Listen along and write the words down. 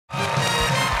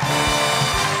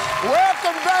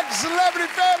Celebrity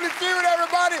Family Feud,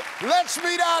 everybody. Let's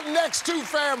meet our next two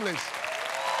families.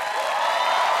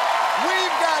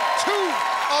 We've got two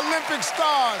Olympic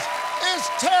stars. It's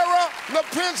Tara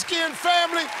Lipinski and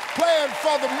family playing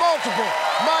for the multiple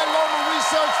myeloma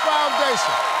Research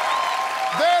Foundation.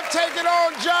 They're taking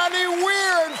on Johnny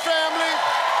Weir and family,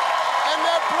 and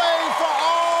they're playing for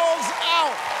All's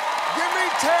Out. Give me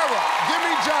Tara, give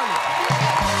me Johnny.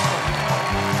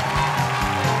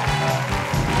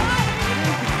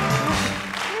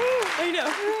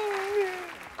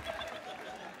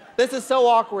 This is so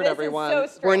awkward, This everyone.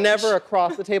 is so We're strange. never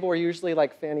across the table. We're usually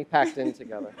like fanny packed in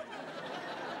together.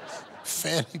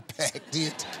 Fanny packed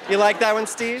in. You like that one,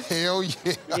 Steve? Hell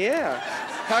yeah. Yeah.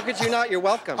 How could you not? You're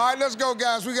welcome. All right, let's go,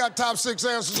 guys. We got top 6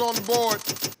 answers on the board.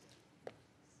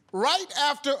 Right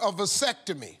after a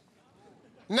vasectomy,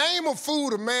 name a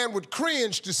food a man would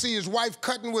cringe to see his wife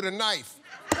cutting with a knife.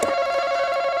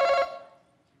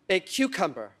 A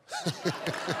cucumber.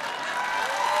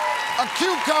 A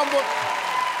cucumber.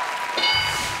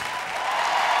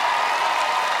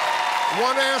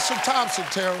 One answer tops it,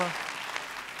 Tara.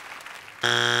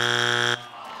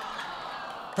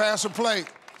 Pass or play?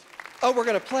 Oh, we're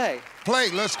gonna play. Play,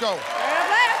 let's go. All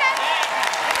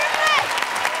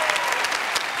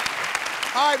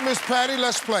right, Miss Patty,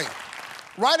 let's play.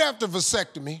 Right after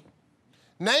vasectomy,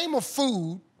 name a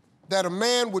food that a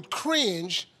man would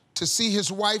cringe to see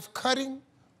his wife cutting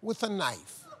with a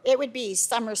knife. It would be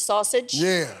summer sausage.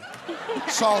 Yeah,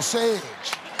 sausage.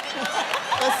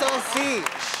 The sausage.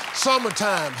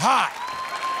 Summertime, hot.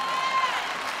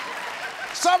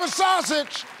 Summer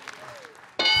sausage.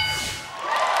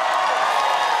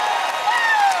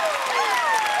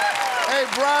 Hey,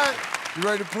 Brian, you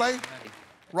ready to play?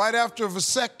 Right after a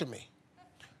vasectomy,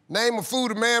 name a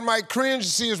food a man might cringe to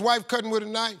see his wife cutting with a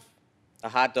knife. A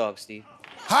hot dog, Steve.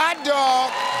 Hot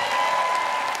dog.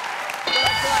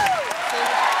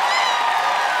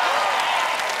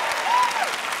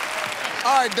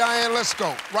 All right, Diane, let's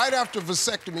go. Right after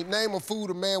vasectomy, name a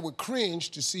food a man would cringe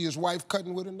to see his wife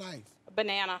cutting with a knife. A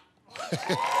banana.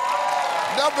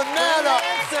 The banana.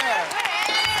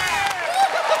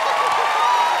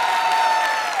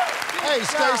 Hey,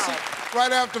 Stacy,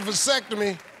 right after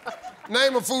vasectomy,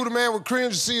 name a food a man would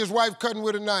cringe to see his wife cutting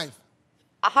with a knife.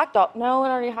 A hot dog. No, it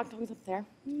already hot dogs up there.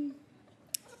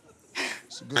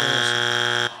 It's a good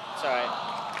answer. Sorry.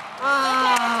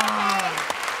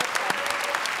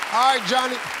 All right,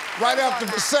 Johnny, right after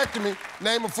vasectomy,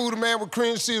 name a food a man would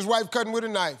cringe to see his wife cutting with a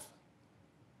knife.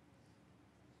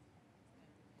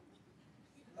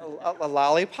 A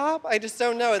lollipop? I just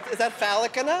don't know. Is that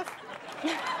phallic enough?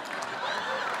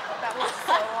 That was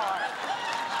so hard.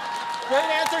 Great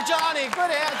answer, Johnny.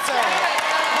 Good answer.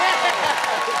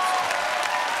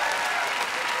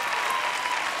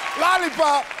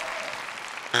 Lollipop.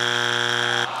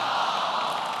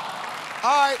 All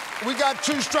right, we got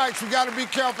 2 strikes. We got to be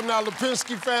careful now.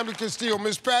 Lipinski family can steal.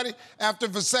 Miss Patty, after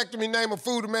vasectomy, name a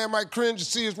food a man might cringe to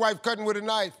see his wife cutting with a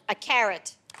knife. A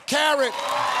carrot. Carrot.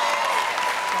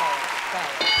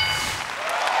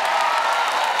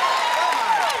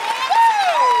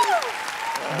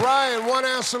 Brian, 1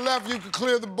 answer left. You can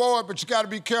clear the board, but you got to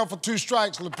be careful. 2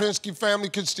 strikes. Lipinski family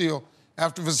can steal.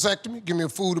 After vasectomy, give me a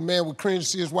food a man would cringe to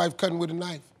see his wife cutting with a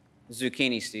knife.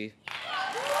 Zucchini, Steve.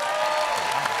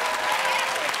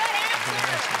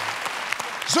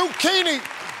 Zucchini.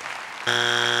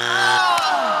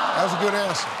 That was a good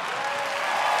answer.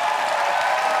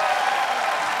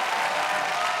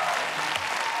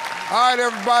 All right,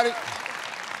 everybody.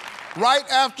 Right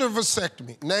after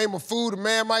vasectomy, name a food a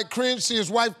man might cringe to see his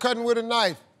wife cutting with a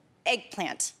knife.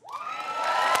 Eggplant.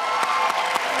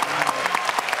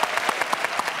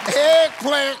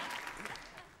 Eggplant.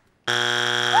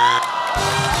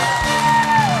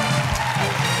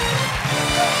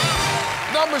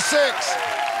 Number 6.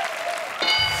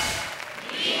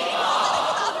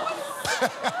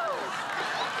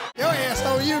 Your ass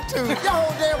on YouTube. Your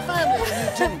whole damn family on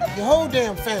YouTube. Your whole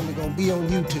damn family gonna be on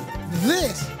YouTube.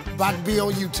 This about to be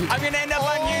on YouTube. I'm gonna end up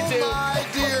on YouTube. Oh, my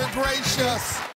dear gracious.